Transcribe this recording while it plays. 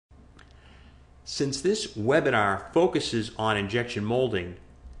Since this webinar focuses on injection molding,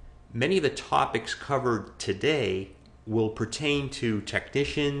 many of the topics covered today will pertain to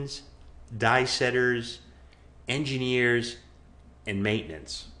technicians, die setters, engineers, and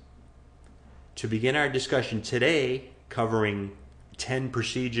maintenance. To begin our discussion today, covering 10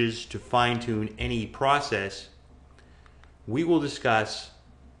 procedures to fine-tune any process, we will discuss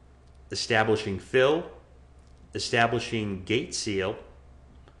establishing fill, establishing gate seal,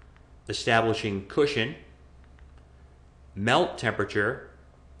 establishing cushion, melt temperature,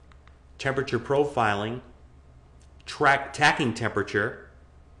 temperature profiling, tacking temperature,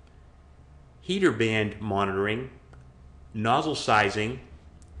 heater band monitoring, nozzle sizing,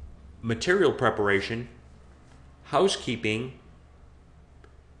 material preparation, housekeeping,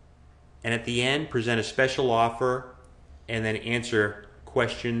 and at the end present a special offer and then answer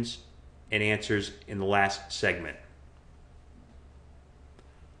questions and answers in the last segment.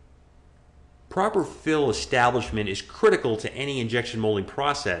 Proper fill establishment is critical to any injection molding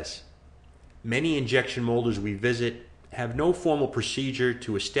process. Many injection molders we visit have no formal procedure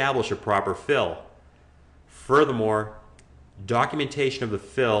to establish a proper fill. Furthermore, documentation of the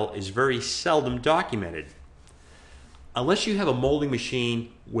fill is very seldom documented. Unless you have a molding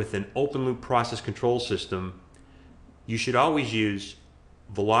machine with an open loop process control system, you should always use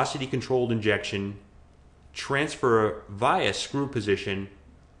velocity controlled injection, transfer via screw position,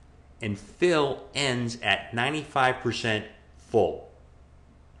 and fill ends at 95% full.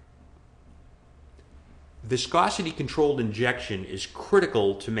 Viscosity controlled injection is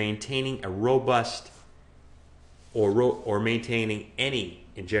critical to maintaining a robust or maintaining any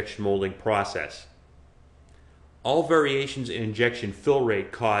injection molding process. All variations in injection fill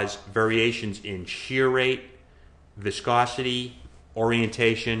rate cause variations in shear rate, viscosity,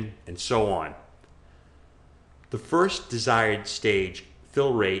 orientation, and so on. The first desired stage,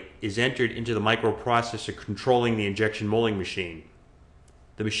 fill rate, is entered into the microprocessor controlling the injection molding machine.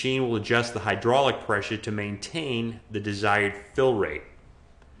 The machine will adjust the hydraulic pressure to maintain the desired fill rate.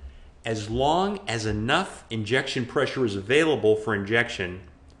 As long as enough injection pressure is available for injection,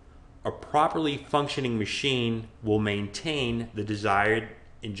 a properly functioning machine will maintain the desired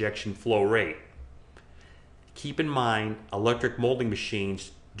injection flow rate. Keep in mind, electric molding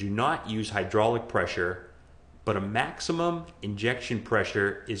machines do not use hydraulic pressure, but a maximum injection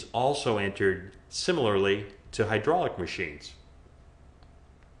pressure is also entered similarly to hydraulic machines.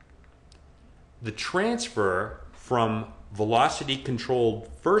 The transfer from velocity-controlled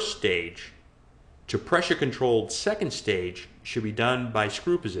first stage to pressure-controlled second stage should be done by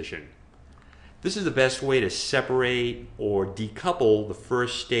screw position. This is the best way to separate or decouple the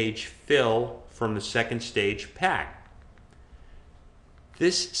first stage fill from the second stage pack.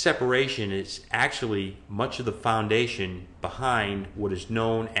 This separation is actually much of the foundation behind what is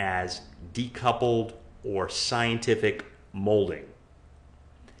known as decoupled or scientific molding.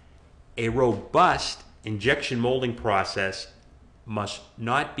 A robust injection molding process must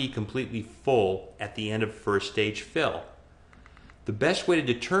not be completely full at the end of first stage fill. The best way to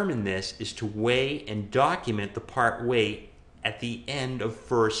determine this is to weigh and document the part weight at the end of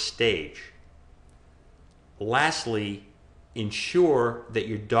first stage. Lastly, ensure that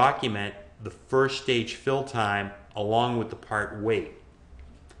you document the first stage fill time along with the part weight.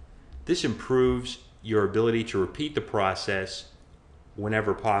 This improves your ability to repeat the process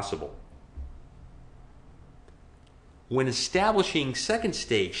whenever possible. When establishing second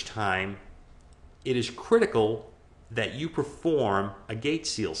stage time, it is critical that you perform a gate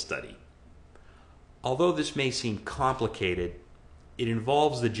seal study. Although this may seem complicated, it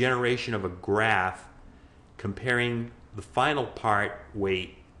involves the generation of a graph comparing the final part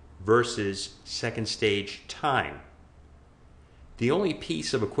weight versus second stage time. The only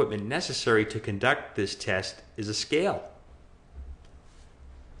piece of equipment necessary to conduct this test is a scale.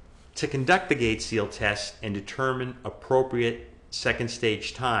 To conduct the gate seal test and determine appropriate second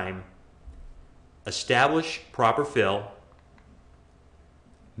stage time, establish proper fill,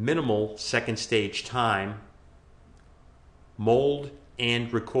 minimal second stage time, mold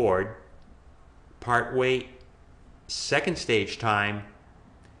and record, part weight, second stage time,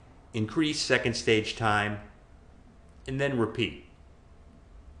 increase second stage time, and then repeat.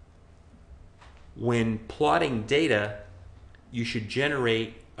 When plotting data, you should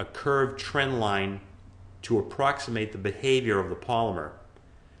generate a curved trend line to approximate the behavior of the polymer.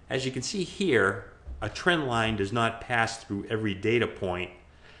 As you can see here, a trend line does not pass through every data point,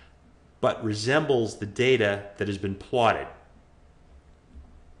 but resembles the data that has been plotted.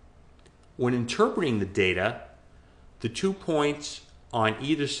 When interpreting the data, the 2 points on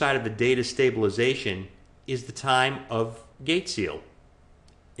either side of the data stabilization is the time of gate seal.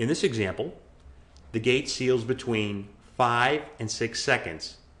 In this example, the gate seals between 5 and 6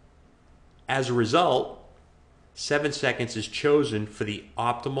 seconds. As a result, 7 seconds is chosen for the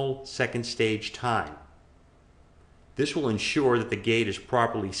optimal second stage time. This will ensure that the gate is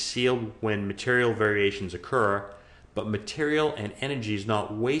properly sealed when material variations occur, but material and energy is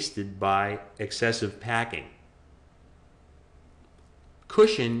not wasted by excessive packing.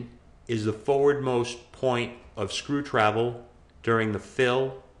 Cushion is the forwardmost point of screw travel during the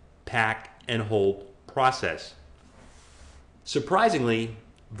fill, pack, and hold process. Surprisingly,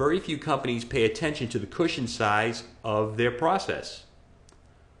 very few companies pay attention to the cushion size of their process.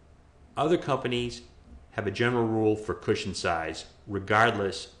 Other companies have a general rule for cushion size,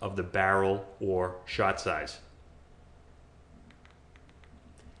 regardless of the barrel or shot size.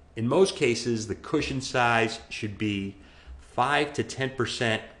 In most cases, the cushion size should be 5 to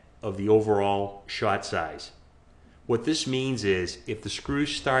 10% of the overall shot size. What this means is if the screw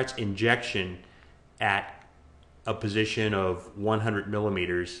starts injection at a position of 100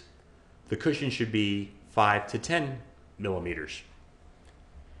 millimeters, the cushion should be 5 to 10 millimeters.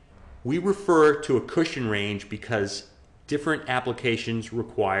 We refer to a cushion range because different applications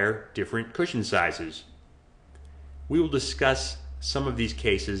require different cushion sizes. We will discuss some of these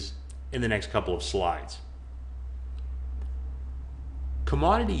cases in the next couple of slides.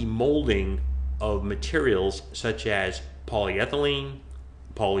 Commodity molding of materials such as polyethylene,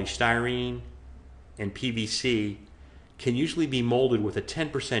 polystyrene, and PVC can usually be molded with a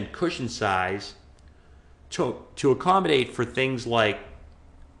 10% cushion size to accommodate for things like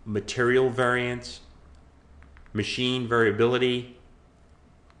material variance, machine variability,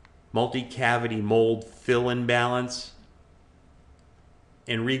 multi-cavity mold fill imbalance,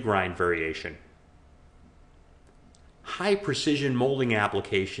 and regrind variation. High precision molding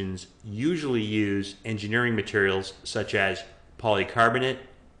applications usually use engineering materials such as polycarbonate,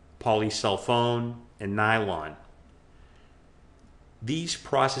 polysulfone, and nylon. These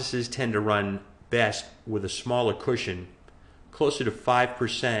processes tend to run best with a smaller cushion, closer to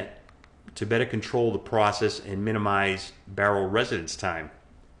 5%, to better control the process and minimize barrel residence time.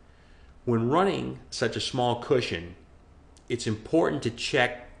 When running such a small cushion, it's important to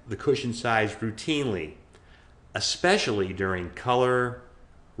check the cushion size routinely, especially during color,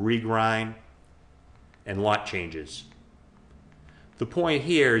 regrind, and lot changes. The point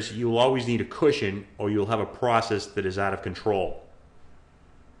here is you'll always need a cushion or you'll have a process that is out of control.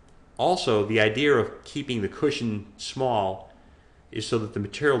 Also, the idea of keeping the cushion small is so that the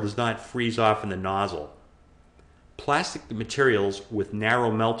material does not freeze off in the nozzle. Plastic materials with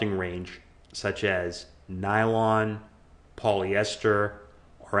narrow melting range, such as nylon, polyester,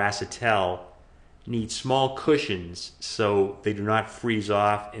 or acetal, need small cushions so they do not freeze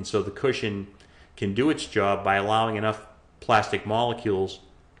off, and so the cushion can do its job by allowing enough plastic molecules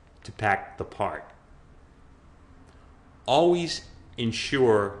to pack the part. Always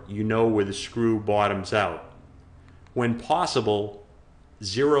ensure you know where the screw bottoms out. When possible,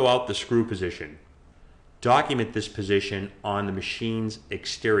 zero out the screw position. Document this position on the machine's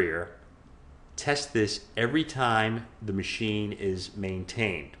exterior. Test this every time the machine is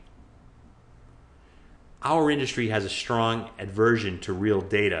maintained. Our industry has a strong aversion to real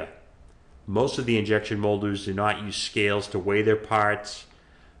data. Most of the injection molders do not use scales to weigh their parts,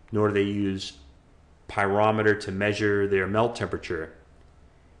 nor do they use pyrometer to measure their melt temperature.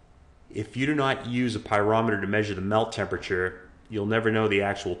 If you do not use a pyrometer to measure the melt temperature, you'll never know the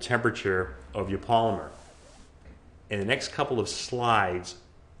actual temperature of your polymer. In the next couple of slides,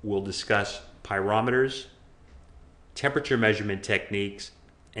 we'll discuss pyrometers, temperature measurement techniques,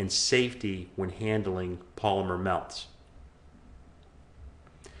 and safety when handling polymer melts.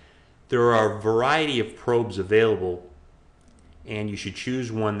 There are a variety of probes available, and you should choose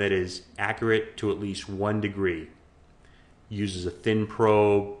one that is accurate to at least 1 degree. Uses a thin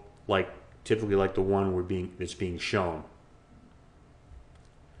probe, typically like the one that's being shown.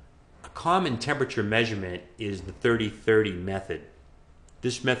 A common temperature measurement is the 30-30 method.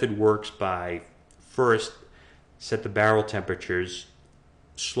 This method works by first set the barrel temperatures,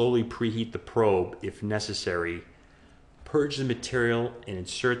 slowly preheat the probe if necessary, purge the material and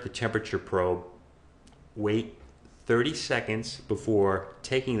insert the temperature probe, wait 30 seconds before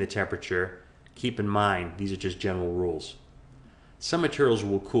taking the temperature. Keep in mind, these are just general rules. Some materials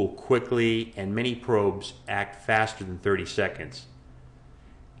will cool quickly and many probes act faster than 30 seconds.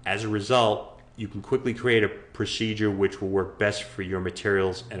 As a result, you can quickly create a procedure which will work best for your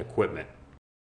materials and equipment.